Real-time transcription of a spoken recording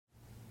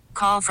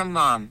call from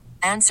mom.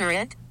 Answer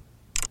it.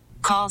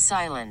 Call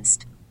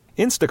silenced.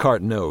 Instacart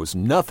knows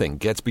nothing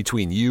gets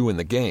between you and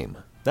the game.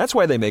 That's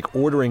why they make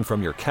ordering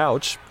from your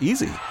couch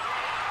easy.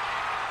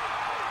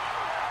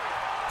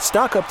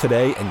 Stock up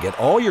today and get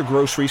all your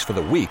groceries for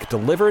the week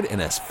delivered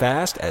in as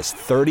fast as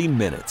 30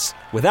 minutes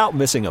without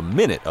missing a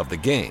minute of the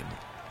game.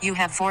 You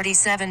have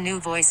 47 new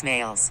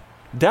voicemails.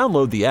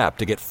 Download the app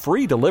to get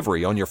free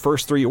delivery on your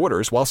first 3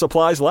 orders while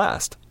supplies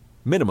last.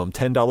 Minimum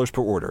 $10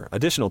 per order.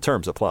 Additional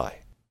terms apply.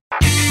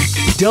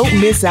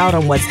 Don't miss out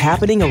on what's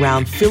happening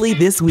around Philly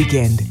this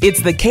weekend.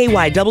 It's the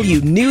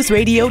KYW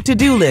Newsradio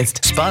To-Do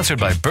List. Sponsored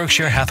by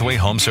Berkshire Hathaway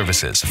Home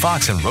Services,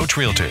 Fox and Roach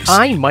Realtors.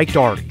 I'm Mike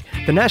Dougherty.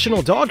 The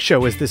National Dog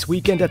Show is this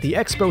weekend at the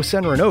Expo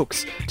Center in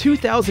Oaks.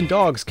 2,000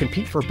 dogs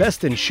compete for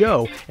Best in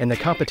Show, and the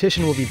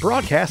competition will be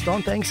broadcast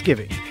on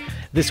Thanksgiving.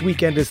 This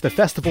weekend is the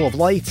Festival of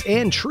Lights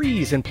and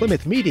Trees in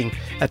Plymouth meeting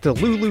at the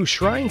Lulu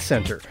Shrine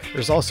Center.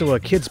 There's also a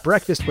kids'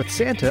 breakfast with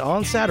Santa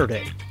on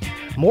Saturday.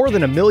 More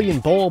than 1 million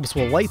bulbs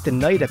will light the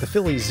night at the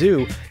Philly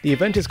Zoo. The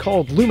event is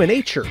called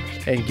Luminature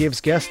and gives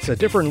guests a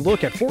different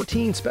look at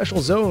 14 special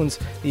zones.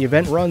 The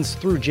event runs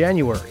through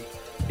January.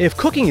 If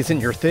cooking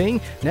isn't your thing,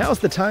 now's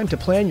the time to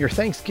plan your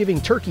Thanksgiving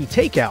turkey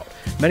takeout.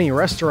 Many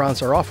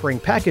restaurants are offering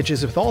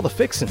packages with all the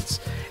fixins.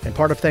 And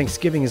part of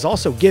Thanksgiving is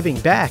also giving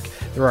back.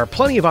 There are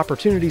plenty of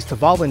opportunities to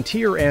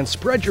volunteer and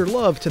spread your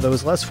love to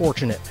those less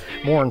fortunate.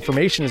 More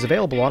information is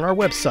available on our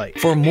website.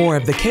 For more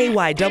of the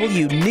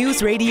KYW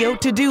Newsradio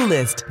To-Do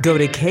List, go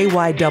to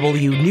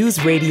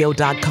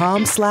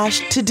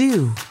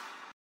kywnewsradio.com/to-do.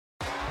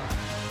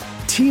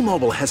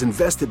 T-Mobile has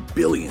invested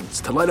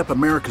billions to light up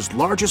America's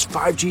largest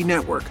 5G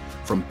network,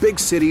 from big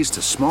cities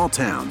to small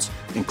towns,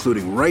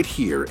 including right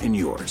here in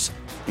yours.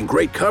 And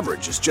great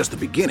coverage is just the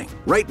beginning.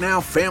 Right now,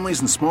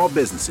 families and small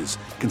businesses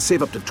can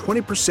save up to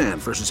 20%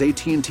 versus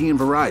AT&T and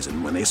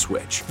Verizon when they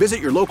switch.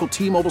 Visit your local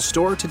T-Mobile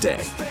store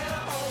today.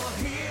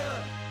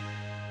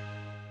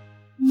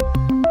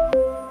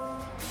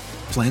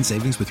 Plan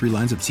savings with 3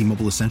 lines of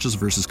T-Mobile Essentials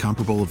versus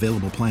comparable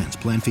available plans.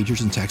 Plan features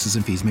and taxes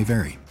and fees may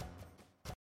vary.